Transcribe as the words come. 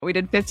We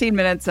did 15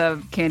 minutes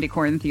of candy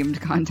corn themed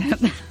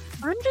content.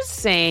 I'm just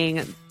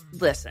saying,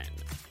 listen,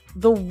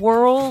 the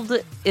world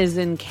is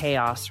in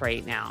chaos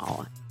right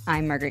now.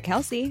 I'm Margaret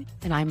Kelsey.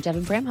 And I'm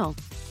Devin Bramhill.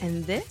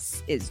 And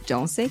this is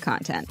Don't Say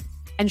Content.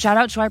 And shout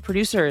out to our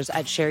producers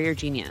at Share Your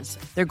Genius.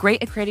 They're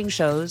great at creating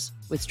shows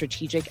with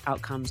strategic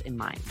outcomes in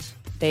mind.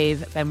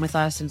 They've been with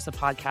us since the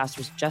podcast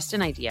was just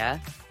an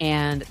idea,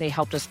 and they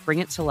helped us bring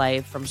it to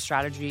life from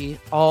strategy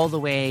all the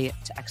way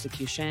to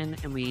execution.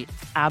 And we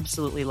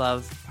absolutely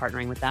love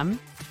partnering with them.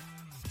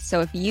 So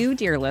if you,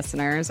 dear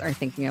listeners, are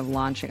thinking of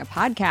launching a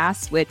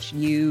podcast, which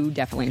you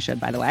definitely should,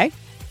 by the way,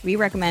 we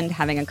recommend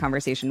having a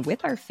conversation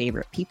with our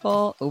favorite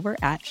people over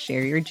at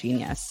Share Your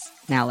Genius.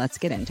 Now let's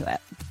get into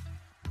it.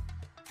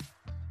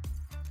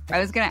 I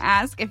was going to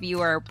ask if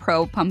you are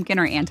pro-pumpkin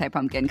or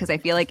anti-pumpkin, because I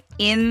feel like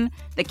in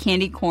the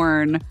candy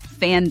corn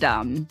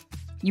fandom,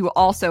 you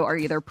also are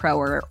either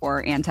pro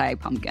or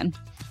anti-pumpkin.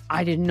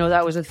 I didn't know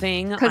that was a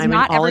thing. Because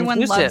not everyone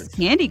loves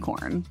candy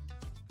corn.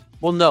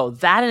 Well, no,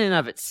 that in and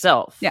of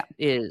itself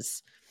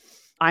is.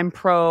 I'm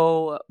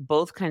pro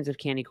both kinds of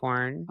candy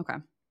corn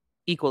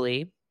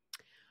equally.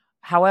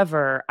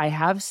 However, I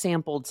have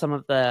sampled some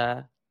of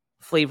the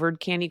flavored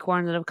candy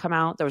corn that have come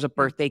out. There was a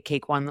birthday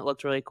cake one that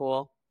looked really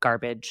cool.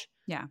 Garbage.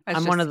 Yeah.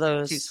 I'm one of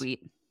those. Too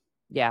sweet.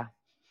 Yeah.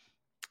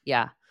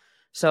 Yeah.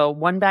 So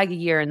one bag a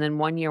year. And then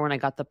one year when I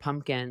got the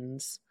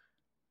pumpkins,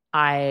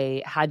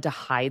 I had to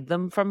hide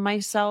them from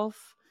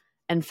myself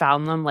and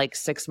found them like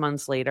 6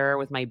 months later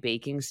with my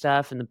baking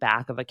stuff in the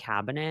back of a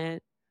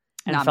cabinet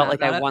and felt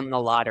like I won the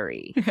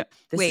lottery.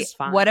 Wait, is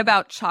fine. What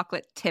about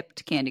chocolate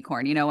tipped candy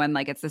corn? You know, when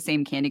like it's the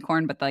same candy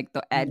corn, but like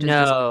the edge is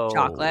just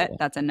chocolate?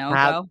 That's a no-go?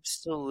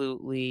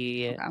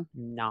 Absolutely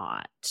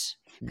not.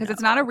 Because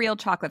it's not a real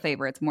chocolate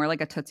flavor. It's more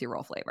like a Tootsie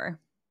Roll flavor.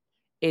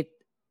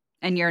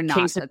 And you're not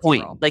case Tootsie in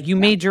point. Roll. Like you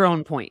made your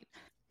own point.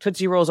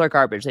 Tootsie Rolls are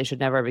garbage. They should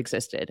never have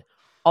existed.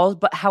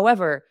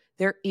 However,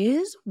 there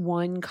is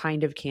one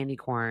kind of candy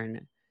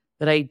corn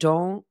that I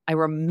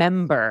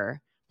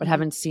remember, but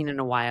haven't seen in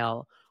a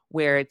while,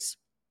 where it's,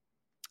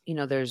 you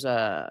know, there's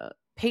a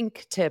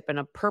pink tip and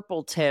a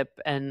purple tip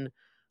and,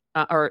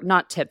 or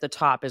not tip, the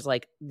top is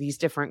like these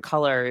different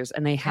colors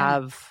and they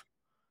have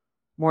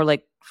more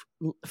like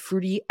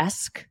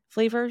fruity-esque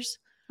flavors,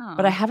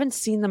 but I haven't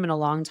seen them in a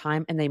long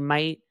time and they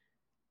might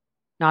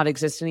not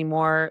exist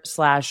anymore,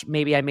 /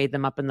 maybe I made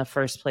them up in the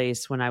first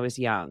place when I was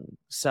young.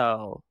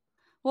 So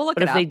we'll look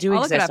but it if up. they do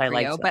I'll exist, look it up I for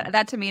like you, them. but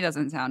that to me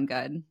doesn't sound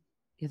good.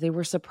 Yeah, they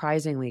were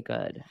surprisingly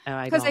good.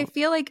 Because I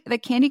feel like the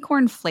candy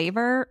corn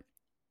flavor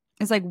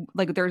is like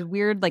there's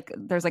weird, like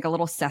there's like a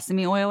little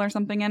sesame oil or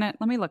something in it.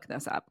 Let me look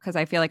this up because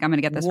I feel like I'm going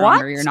to get this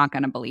wrong or you're not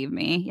going to believe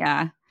me.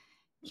 Yeah.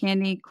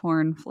 Candy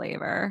corn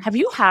flavor. Have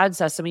you had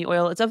sesame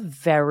oil? It's a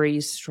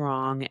very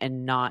strong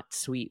and not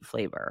sweet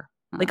flavor.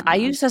 Like I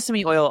use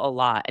sesame oil a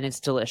lot and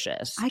it's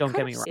delicious. Don't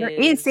get me wrong. There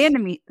is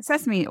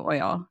sesame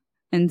oil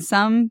in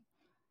some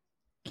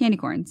candy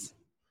corns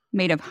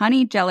made of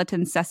honey,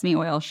 gelatin, sesame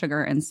oil,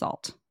 sugar, and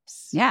salt.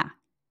 Yeah.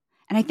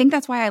 And I think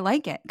that's why I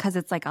like it, because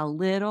it's like a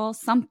little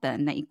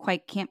something that you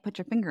quite can't put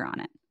your finger on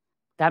it.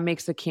 That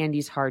makes the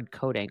candies hard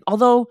coating.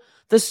 Although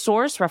the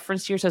source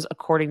reference here says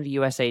according to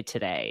USA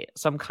Today.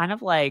 So I'm kind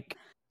of like,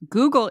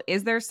 Google,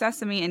 is there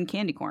sesame in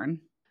candy corn?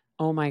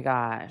 Oh my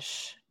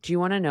gosh. Do you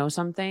want to know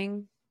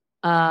something?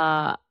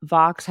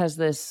 Vox has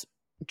this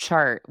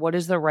chart. What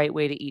is the right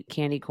way to eat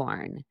candy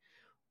corn?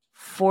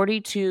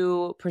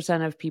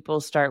 42% of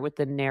people start with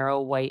the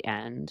narrow white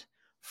end.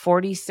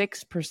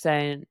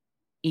 46%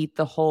 eat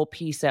the whole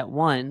piece at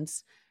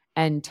once.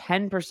 And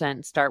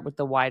 10% start with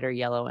the wider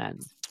yellow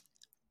end.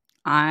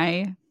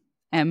 I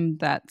am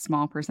that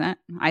small percent.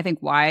 I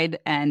think wide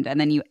end, and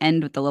then you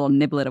end with the little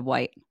niblet of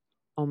white.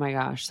 Oh my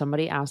gosh.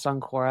 Somebody asked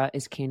on Quora,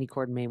 is candy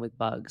corn made with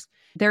bugs?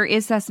 There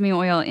is sesame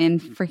oil in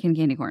freaking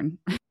candy corn.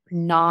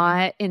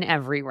 Not in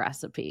every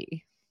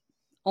recipe.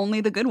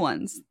 Only the good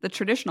ones, the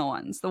traditional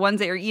ones, the ones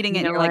that you're eating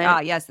and you're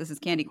like, yes, this is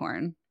candy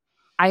corn.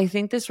 I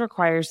think this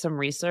requires some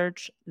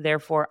research.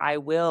 Therefore, I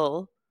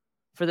will,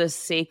 for the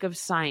sake of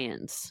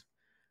science,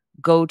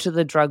 go to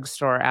the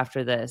drugstore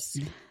after this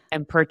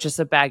and purchase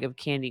a bag of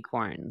candy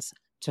corns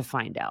to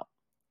find out.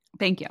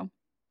 Thank you.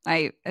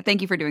 I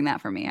thank you for doing that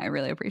for me. I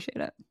really appreciate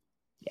it.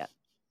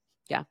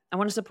 Yeah. I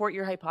want to support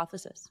your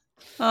hypothesis.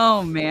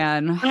 Oh,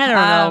 man. I don't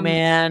know,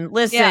 man.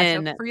 Listen.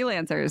 Yeah, so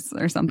freelancers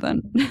or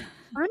something.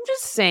 I'm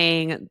just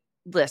saying,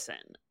 listen,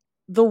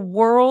 the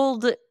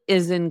world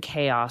is in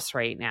chaos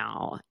right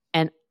now.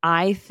 And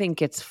I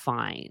think it's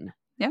fine.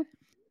 Yeah.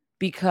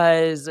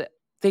 Because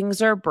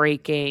things are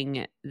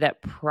breaking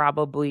that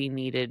probably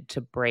needed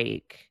to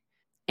break.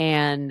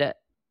 And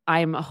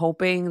I'm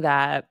hoping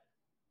that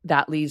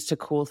leads to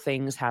cool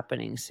things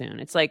happening soon.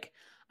 It's like,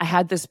 I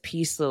had this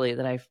peace lily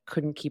that I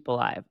couldn't keep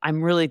alive.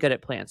 I'm really good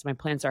at plants. My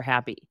plants are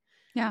happy.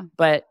 Yeah.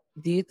 But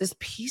this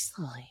peace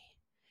lily,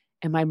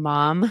 and my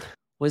mom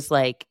was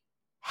like,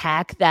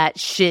 hack that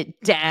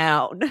shit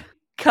down,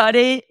 cut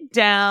it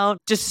down,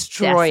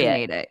 destroy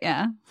it.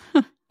 Yeah.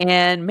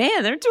 And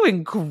man, they're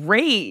doing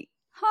great.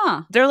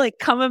 Huh. They're like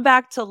coming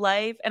back to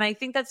life. And I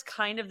think that's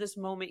kind of this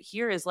moment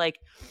here is like,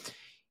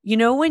 You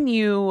know, when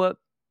you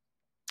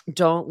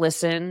don't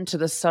listen to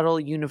the subtle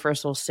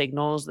universal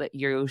signals that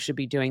you should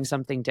be doing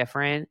something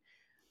different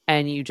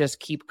and you just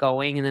keep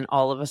going and then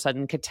all of a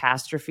sudden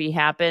catastrophe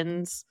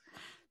happens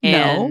No.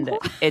 and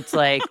it's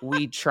like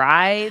we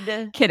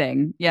tried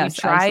Kidding. Yes,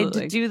 to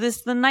absolutely. do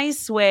this the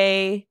nice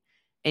way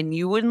and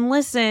you wouldn't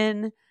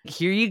listen.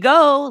 Here you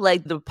go.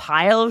 Like the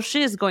pile of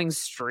shit is going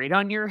straight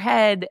on your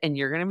head and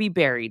you're going to be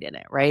buried in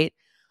it, right?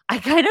 I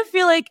kind of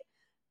feel like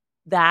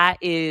that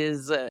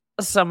is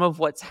some of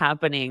what's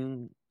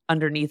happening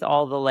underneath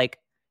all the like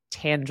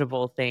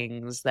tangible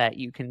things that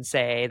you can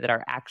say that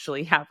are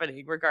actually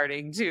happening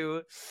regarding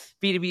to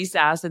B2B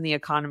SaaS and the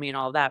economy and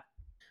all of that.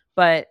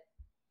 But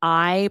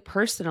I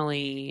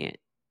personally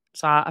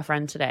saw a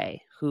friend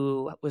today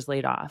who was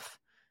laid off,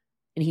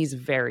 and he's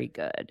very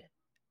good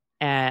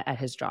at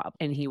his job.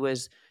 And he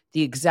was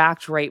the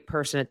exact right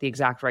person at the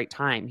exact right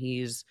time.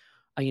 He's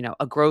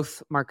a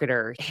growth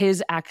marketer.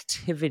 His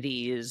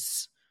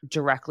activities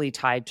directly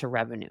tied to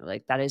revenue.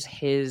 Like that is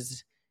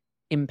his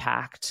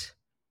impact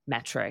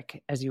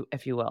metric,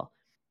 if you will.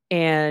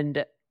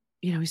 And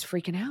he's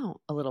freaking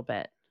out a little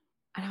bit.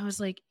 And I was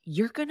like,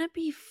 you're going to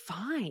be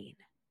fine.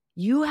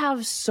 You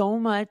have so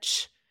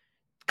much.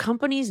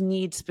 Companies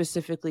need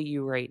specifically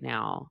you right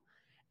now.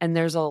 And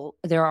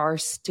there are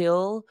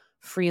still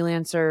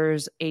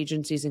freelancers,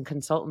 agencies, and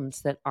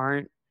consultants that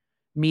aren't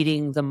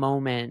meeting the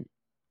moment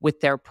with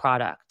their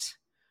product.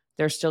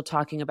 They're still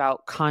talking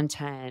about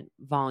content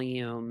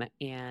volume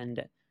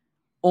and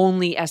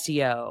only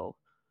SEO.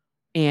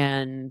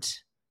 And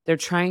they're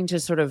trying to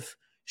sort of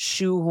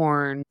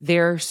shoehorn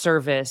their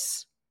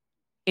service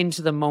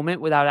into the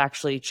moment without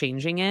actually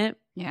changing it.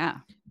 Yeah.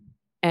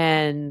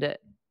 And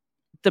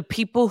the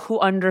people who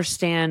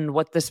understand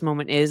what this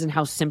moment is and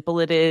how simple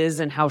it is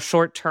and how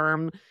short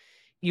term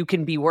you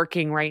can be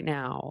working right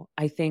now,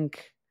 I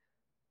think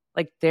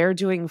like they're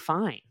doing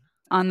fine.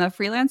 On the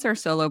freelancer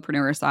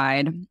solopreneur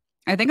side,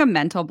 I think a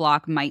mental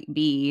block might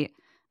be,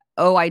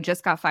 oh, I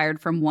just got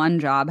fired from one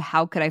job.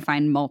 How could I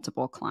find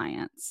multiple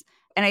clients?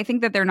 And I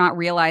think that they're not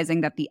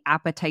realizing that the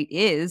appetite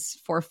is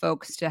for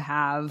folks to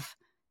have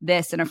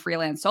this in a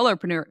freelance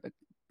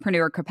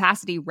solopreneur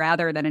capacity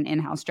rather than an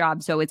in-house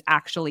job. So it's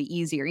actually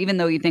easier, even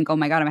though you think, oh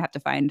my God, I'm gonna have to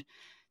find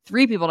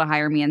 3 people to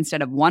hire me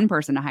instead of 1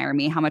 person to hire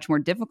me. How much more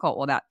difficult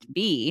will that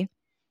be?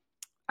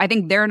 I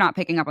think they're not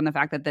picking up on the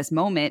fact that this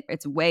moment,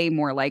 it's way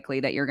more likely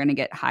that you're going to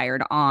get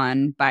hired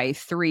on by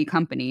 3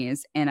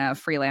 companies in a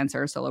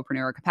freelancer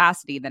solopreneur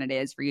capacity than it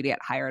is for you to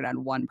get hired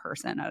on 1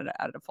 person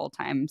at a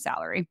full-time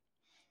salary.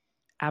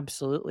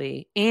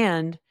 Absolutely.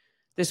 And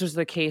this was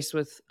the case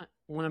with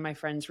one of my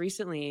friends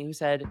recently who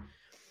said,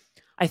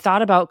 I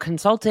thought about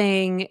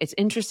consulting. It's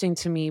interesting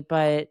to me,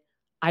 but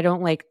I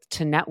don't like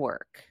to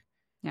network.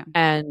 Yeah.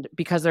 And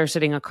because they're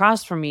sitting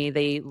across from me,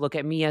 they look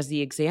at me as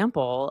the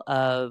example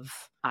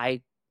of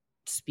I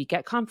speak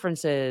at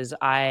conferences,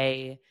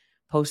 I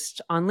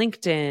post on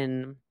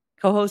LinkedIn,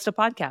 co-host a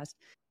podcast,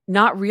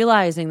 not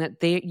realizing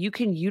that you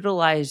can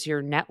utilize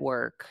your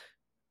network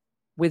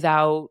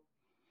without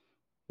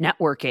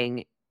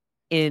networking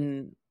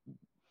in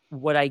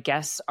what I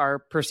guess are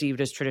perceived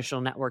as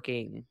traditional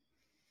networking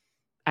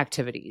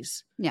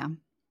activities. Yeah.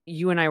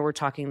 You and I were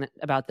talking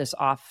about this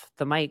off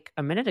the mic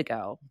a minute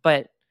ago,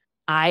 but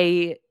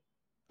I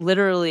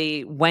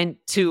literally went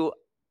to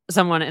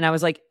someone and I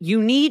was like,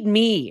 you need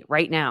me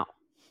right now.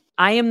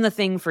 I am the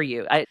thing for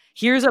you.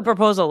 Here's a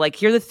proposal. Like,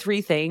 here are the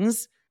 3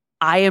 things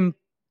I am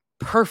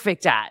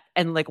perfect at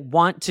and like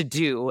want to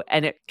do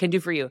and it can do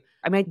for you.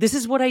 I mean, this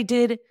is what I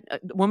did. A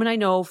woman I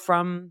know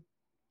from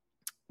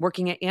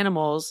working at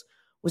Animals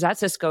was at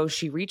Cisco.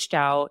 She reached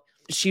out.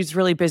 She's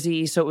really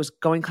busy, so it was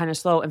going kind of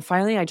slow. And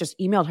finally, I just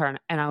emailed her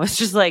and I was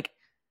just like,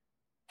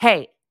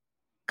 hey,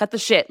 cut the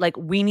shit. Like,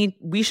 we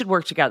should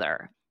work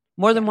together.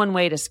 More than one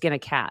way to skin a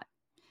cat.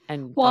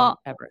 And don't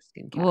ever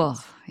skin cats.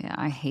 Well, yeah,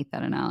 I hate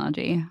that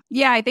analogy.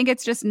 Yeah, I think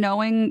it's just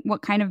knowing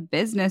what kind of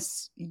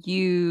business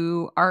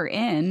you are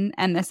in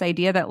and this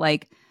idea that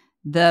like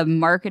the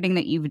marketing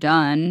that you've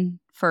done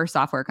for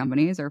software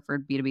companies or for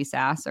B2B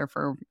SaaS or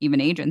for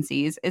even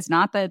agencies is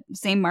not the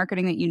same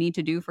marketing that you need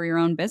to do for your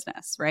own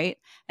business, right?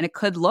 And it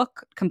could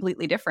look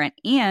completely different.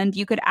 And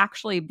you could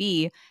actually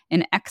be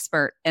an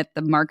expert at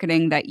the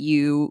marketing that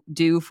you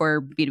do for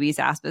B2B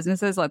SaaS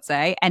businesses, let's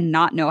say, and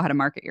not know how to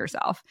market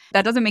yourself.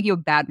 That doesn't make you a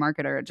bad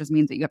marketer. It just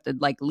means that you have to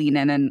like lean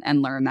in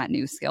and learn that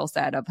new skill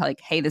set of like,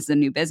 hey, this is a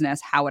new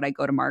business. How would I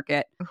go to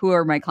market? Who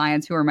are my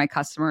clients? Who are my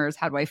customers?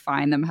 How do I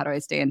find them? How do I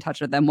stay in touch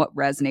with them? What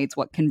resonates?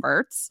 What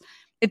converts?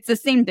 It's the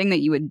same thing that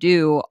you would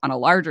do on a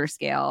larger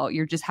scale.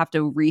 You just have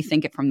to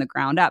rethink it from the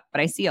ground up.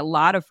 But I see a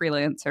lot of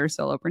freelancer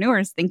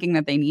solopreneurs thinking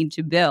that they need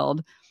to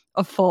build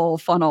a full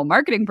funnel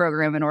marketing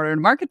program in order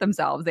to market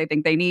themselves. They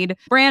think they need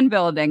brand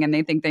building and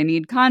they think they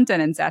need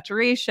content and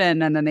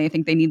saturation. And then they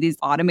think they need these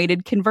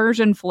automated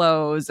conversion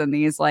flows and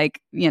these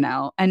like,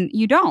 and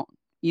you don't.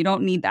 You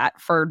don't need that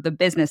for the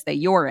business that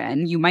you're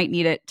in. You might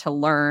need it to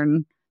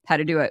learn how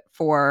to do it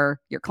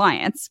for your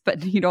clients,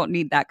 but you don't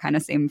need that kind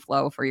of same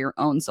flow for your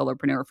own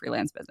solopreneur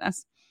freelance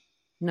business.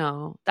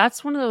 No,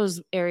 that's one of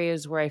those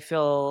areas where I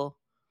feel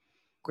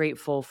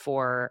grateful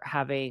for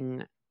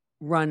having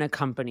run a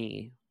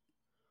company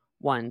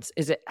once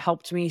is it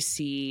helped me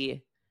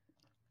see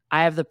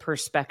I have the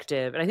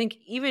perspective. And I think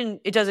even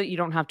you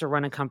don't have to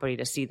run a company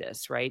to see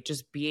this, right?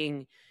 Just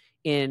being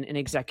in an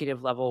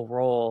executive level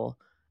role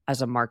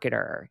as a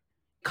marketer.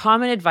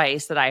 Common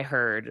advice that I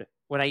heard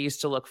when I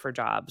used to look for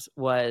jobs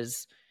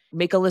was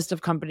make a list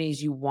of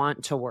companies you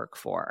want to work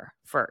for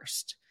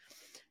first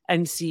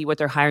and see what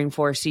they're hiring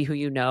for, see who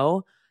you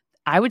know.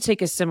 I would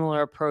take a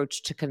similar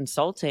approach to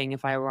consulting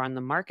if I were on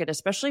the market,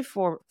 especially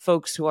for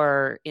folks who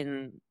were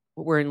in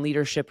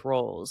leadership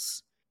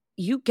roles.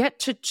 You get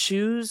to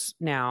choose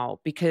now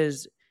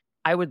because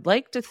I would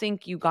like to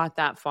think you got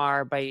that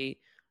far by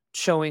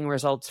showing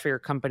results for your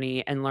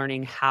company and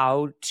learning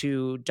how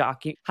to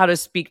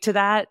speak to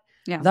that.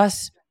 Yeah.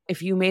 Thus,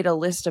 if you made a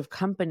list of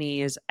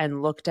companies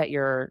and looked at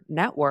your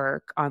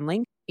network on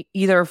LinkedIn,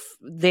 either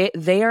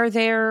they are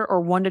there or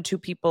 1 to 2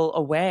 people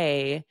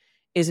away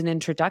is an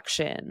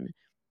introduction.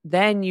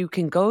 Then you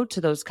can go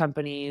to those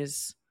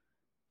companies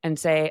and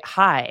say,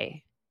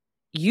 hi,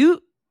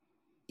 you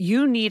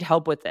need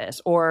help with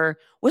this. Or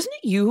wasn't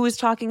it you who was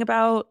talking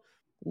about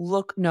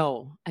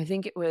no, I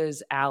think it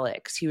was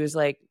Alex. He was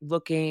like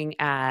looking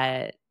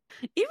at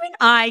ding,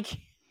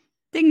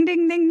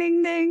 ding, ding,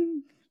 ding,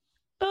 ding.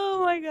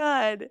 Oh my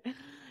God.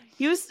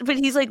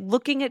 He's like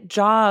looking at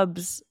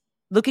jobs,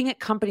 looking at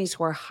companies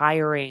who are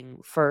hiring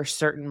for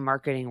certain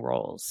marketing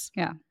roles.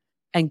 Yeah.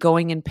 And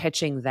going and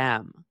pitching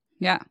them.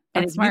 Yeah.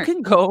 And if smart. you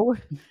can go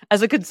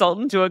as a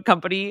consultant to a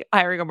company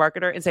hiring a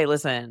marketer and say,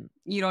 listen,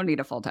 you don't need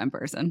a full-time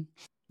person.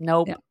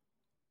 Nope.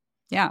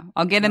 Yeah.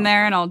 I'll get in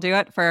there and I'll do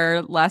it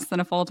for less than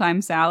a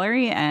full-time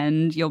salary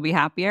and you'll be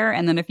happier.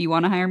 And then if you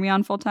want to hire me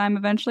on full-time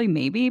eventually,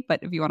 maybe.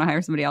 But if you want to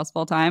hire somebody else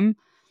full-time,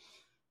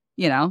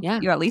 you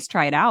at least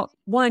try it out.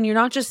 One, you're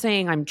not just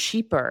saying I'm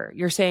cheaper.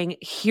 You're saying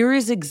here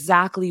is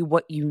exactly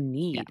what you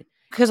need.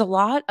 Because a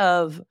lot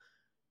of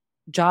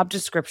job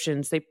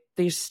descriptions,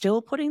 they're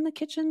still putting the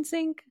kitchen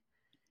sink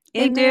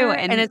in there.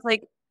 And it's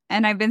like,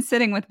 and I've been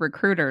sitting with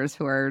recruiters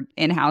who are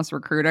in-house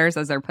recruiters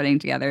as they're putting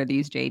together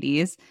these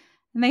JDs,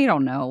 and they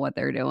don't know what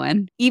they're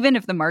doing. Even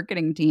if the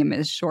marketing team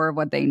is sure of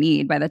what they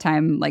need, by the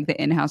time like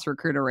the in-house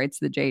recruiter writes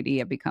the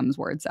JD, it becomes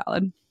word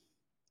salad.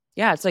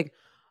 Yeah, it's like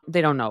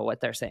they don't know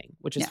what they're saying,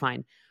 which is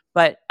fine.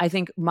 But I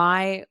think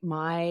my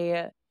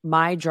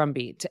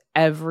drumbeat to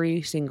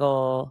every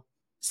single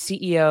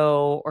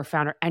CEO or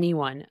founder,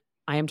 anyone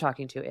I am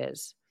talking to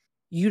is,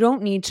 you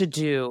don't need to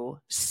do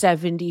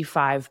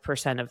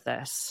 75% of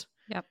this.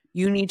 Yep.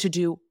 You need to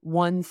do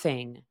one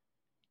thing,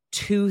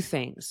 2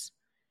 things.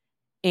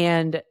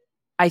 And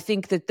I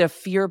think that the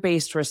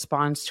fear-based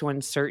response to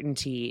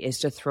uncertainty is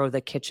to throw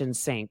the kitchen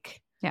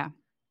sink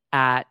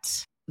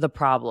at the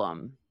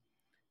problem.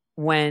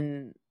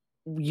 When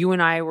you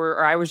and I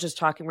was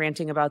just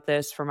ranting about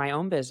this for my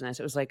own business,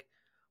 it was like,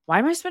 why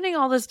am I spending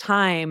all this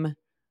time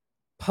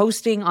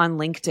posting on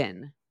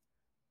LinkedIn?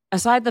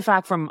 Aside the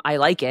fact from I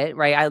like it,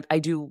 right? I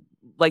do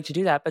like to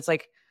do that, but it's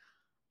like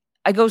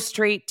I go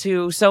straight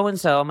to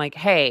so-and-so. I'm like,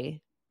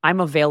 hey, I'm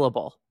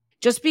available.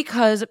 Just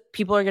because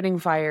people are getting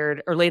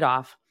fired or laid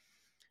off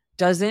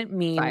doesn't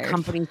mean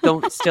companies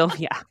don't still,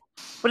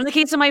 But in the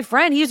case of my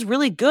friend, he's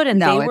really good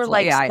and they were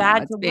like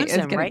sad to lose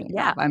him, right?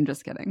 Yeah, I'm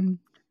just kidding.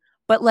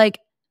 But like,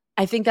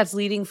 I think that's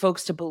leading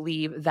folks to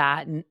believe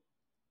that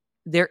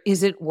there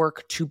isn't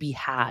work to be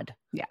had.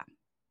 Yeah.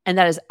 And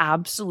that is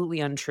absolutely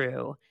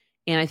untrue.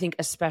 And I think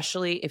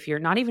especially if you're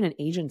not even an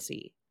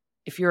agency,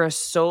 if you're a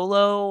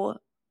solo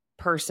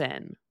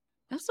person,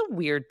 that's a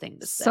weird thing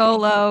to say.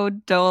 Solo,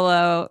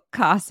 dolo,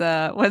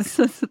 casa. What's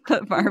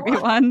the Barbie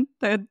one?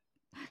 The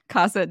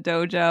Casa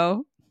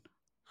Dojo.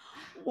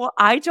 Well,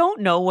 I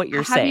don't know what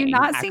you're saying. Have you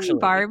not seen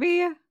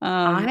Barbie?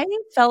 I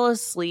fell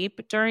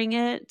asleep during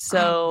it.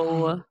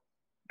 So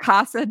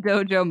Casa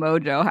Dojo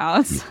Mojo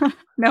House.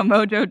 No,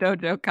 Mojo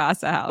Dojo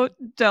Casa House.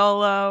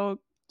 Dolo,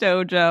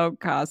 Dojo,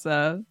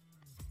 Casa.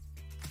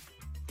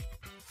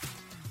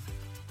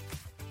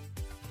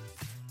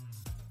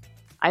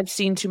 I've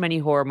seen too many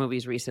horror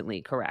movies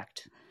recently.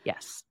 Correct.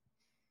 Yes.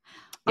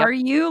 Yep. Are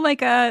you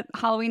like a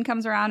Halloween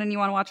comes around and you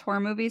want to watch horror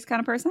movies kind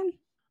of person?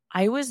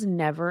 I was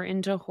never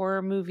into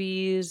horror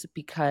movies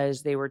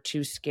because they were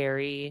too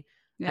scary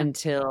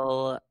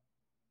until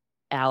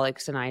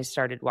Alex and I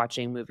started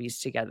watching movies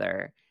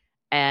together.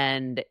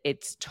 And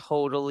it's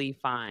totally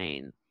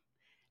fine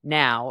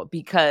now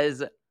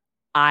because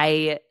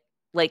he's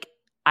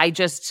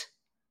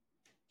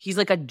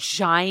like a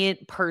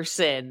giant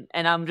person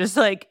and I'm just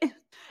like,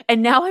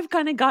 and now I've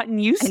kind of gotten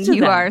used to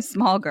you are a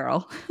small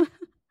girl.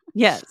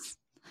 Yes.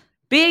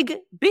 Big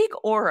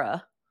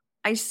aura.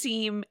 I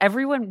seem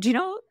everyone. Do you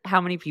know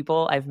how many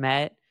people I've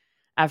met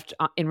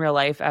in real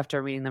life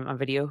after meeting them on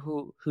video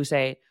who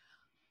say,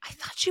 I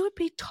thought you would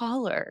be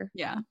taller.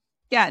 Yeah.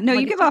 Yeah. No,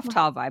 you give off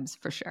tall vibes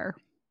for sure.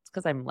 It's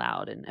because I'm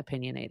loud and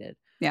opinionated.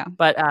 Yeah.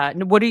 But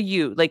what are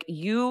you? Like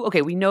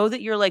okay, we know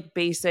that you're like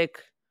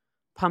basic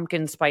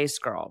pumpkin spice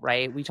girl,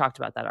 right? We talked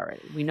about that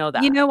already. We know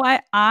that. You know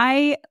what?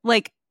 I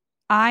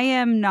I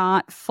am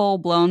not full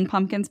blown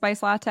pumpkin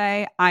spice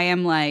latte. I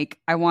am like,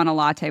 I want a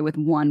latte with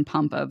one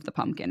pump of the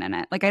pumpkin in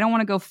it. Like, I don't want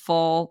to go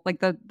full,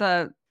 like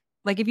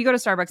like if you go to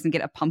Starbucks and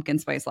get a pumpkin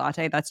spice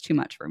latte, that's too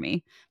much for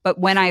me. But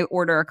when I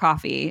order a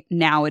coffee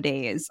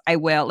nowadays, I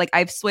will, like,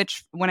 I've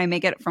switched when I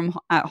make it from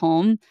at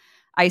home.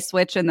 I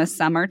switch in the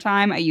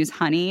summertime. I use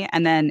honey,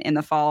 and then in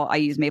the fall I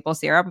use maple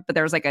syrup. But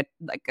there's like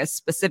a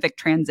specific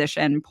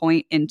transition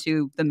point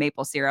into the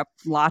maple syrup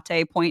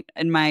latte point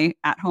in my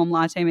at home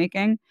latte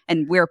making,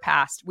 and we're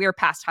past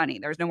honey.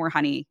 There's no more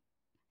honey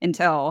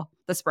until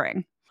the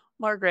spring.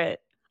 Margaret,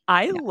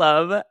 I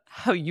love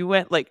how you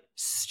went like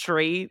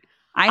straight.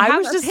 I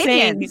was just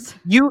opinions.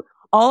 saying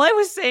all I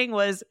was saying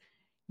was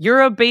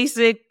you're a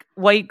basic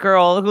white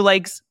girl who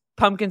likes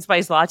pumpkin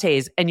spice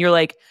lattes, and you're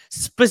like,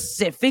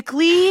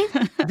 specifically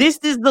this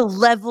is the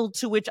level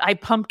to which I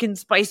pumpkin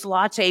spice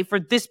latte for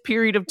this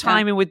period of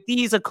time and with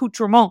these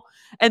accoutrements.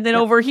 And then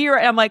over here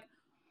I'm like,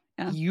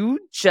 you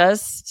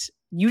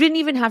didn't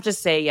even have to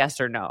say yes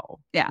or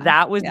no.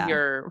 That was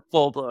your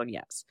full-blown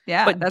yes.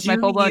 But that's my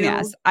full-blown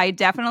yes. I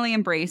definitely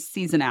embrace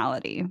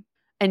seasonality.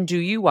 And do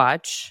you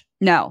watch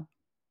no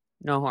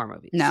horror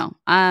movies? No.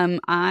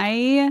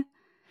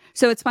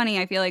 So it's funny.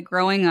 I feel like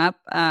growing up,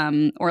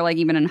 or like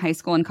even in high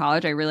school and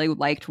college, I really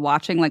liked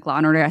watching like Law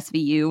and Order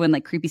SVU and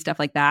like creepy stuff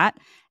like that.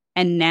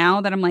 And now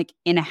that I'm like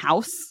in a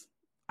house,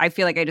 I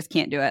feel like I just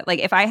can't do it. Like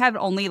if I have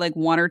only like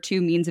one or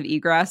two means of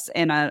egress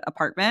in an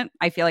apartment,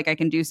 I feel like I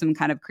can do some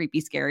kind of creepy,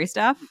 scary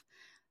stuff.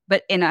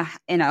 But in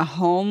a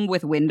home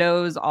with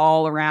windows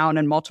all around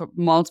and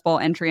multiple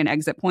entry and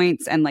exit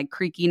points and like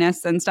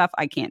creakiness and stuff,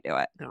 I can't do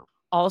it. No.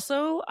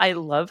 Also, I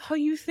love how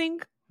you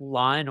think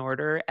Law and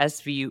Order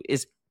SVU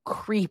is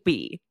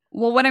creepy.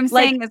 Well, what I'm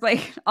saying is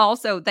like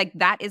also like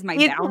that is my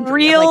boundary.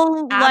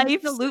 Real like,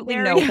 life absolutely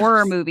scenarios. No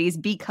horror movies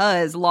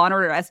because Law and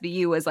Order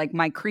SVU is like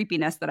my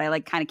creepiness that I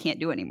like kind of can't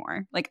do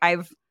anymore. Like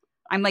I'm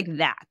like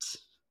that.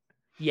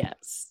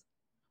 Yes.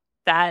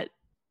 That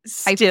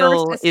I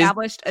first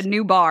established a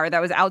new bar that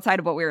was outside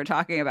of what we were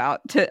talking about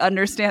to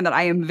understand that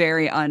I am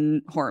very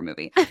un-horror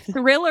movie.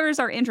 Thrillers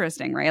are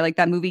interesting, right? Like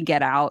that movie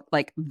Get Out,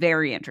 like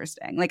very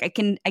interesting. Like I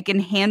can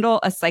handle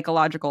a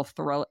psychological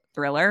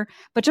thriller,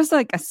 but just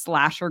like a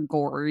slasher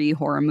gory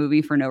horror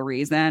movie for no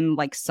reason,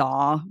 like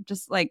Saw,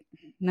 just like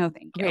no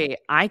thank you. Okay,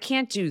 I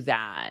can't do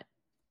that.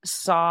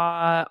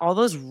 Saw, all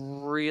those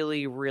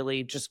really,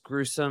 really just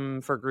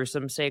gruesome for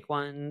gruesome sake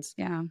ones.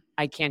 Yeah.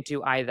 I can't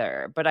do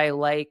either, but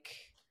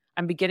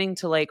I'm beginning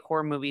to like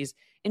horror movies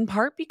in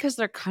part because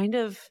they're kind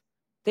of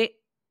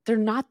they're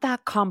not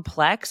that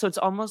complex. So it's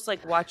almost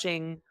like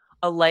watching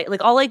I'll like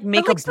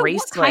make a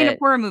bracelet. What kind of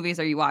horror movies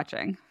are you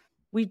watching?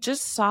 We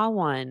just saw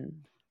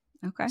one.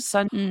 Okay.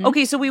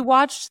 Okay, so we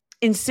watched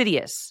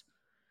Insidious.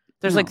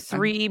 There's like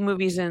 3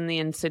 movies in the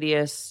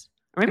Insidious.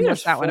 Or maybe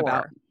there's that 4. One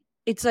about.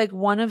 It's like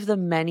one of the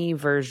many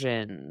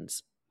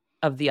versions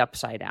of the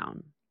Upside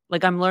Down.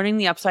 Like I'm learning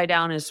the Upside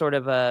Down is sort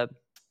of a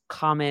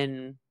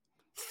common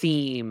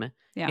theme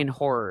in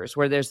horrors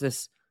where there's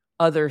this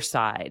other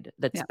side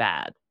that's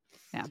bad.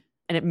 Yeah.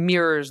 And it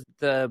mirrors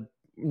the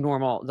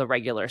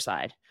regular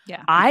side.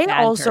 Yeah. I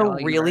also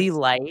really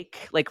like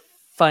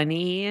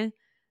funny,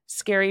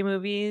 scary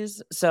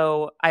movies.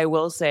 So I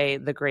will say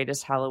the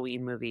greatest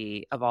Halloween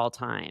movie of all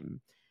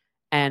time.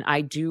 And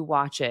I do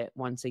watch it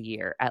once a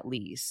year at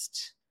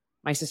least.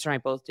 My sister and I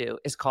both do.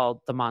 Is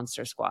called The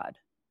Monster Squad.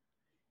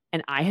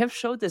 And I have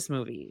showed this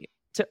movie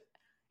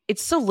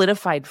it's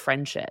solidified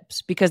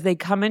friendships because they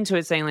come into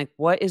it saying like,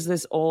 what is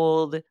this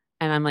old?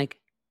 And I'm like,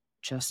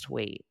 just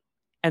wait.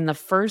 And the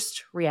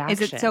first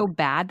reaction. Is it so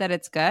bad that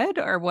it's good?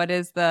 Or what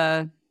is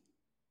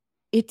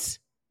it's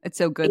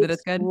so good that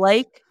it's good?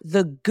 Like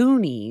the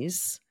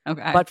Goonies,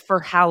 but for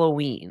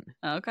Halloween.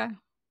 Okay.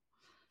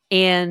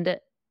 And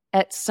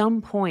at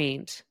some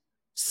point,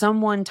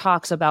 someone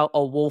talks about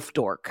a wolf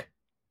dork.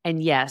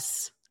 And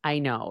yes, I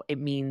know it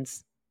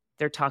means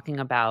they're talking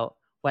about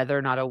whether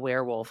or not a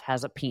werewolf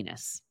has a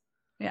penis.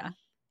 Yeah.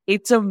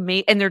 It's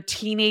amazing. And they're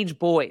teenage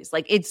boys.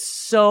 Like, it's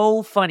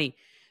so funny.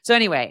 So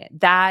anyway,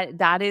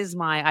 that is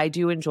I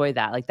do enjoy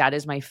that. Like, that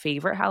is my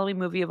favorite Halloween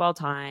movie of all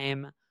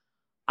time.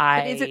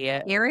 Is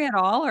it scary at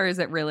all? Or is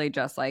it really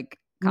just like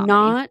comedy?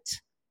 Not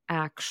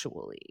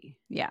actually.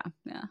 Yeah.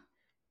 Yeah.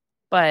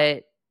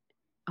 But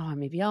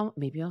maybe I'll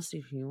see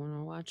if you want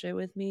to watch it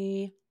with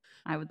me.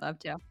 I would love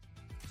to.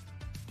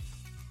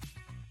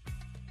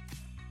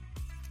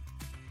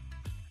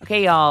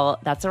 Okay, y'all,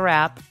 that's a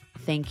wrap.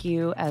 Thank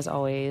you, as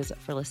always,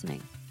 for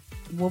listening.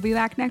 We'll be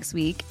back next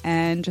week.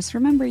 And just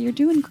remember, you're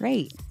doing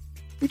great.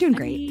 You're doing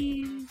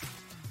great.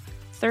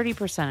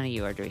 30% of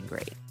you are doing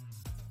great.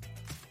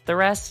 The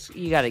rest,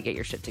 you got to get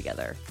your shit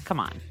together. Come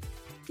on.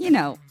 You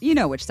know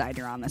which side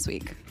you're on this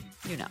week.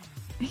 You know.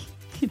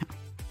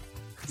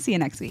 See you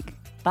next week.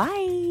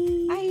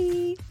 Bye.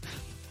 Bye.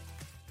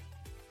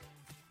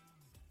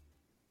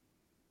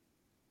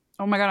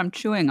 Oh my God, I'm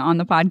chewing on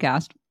the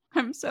podcast.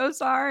 I'm so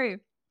sorry.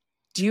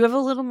 Do you have a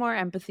little more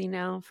empathy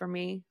now for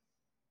me?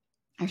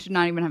 I should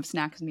not even have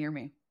snacks near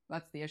me.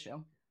 That's the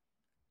issue.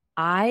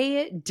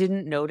 I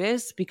didn't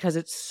notice because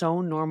it's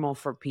so normal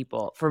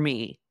for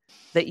me,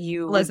 that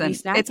you would be Listen,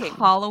 snacking. it's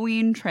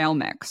Halloween trail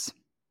mix.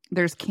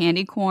 There's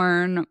candy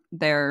corn.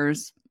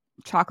 There's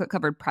chocolate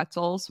covered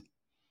pretzels.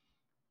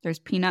 There's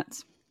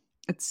peanuts.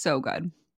 It's so good.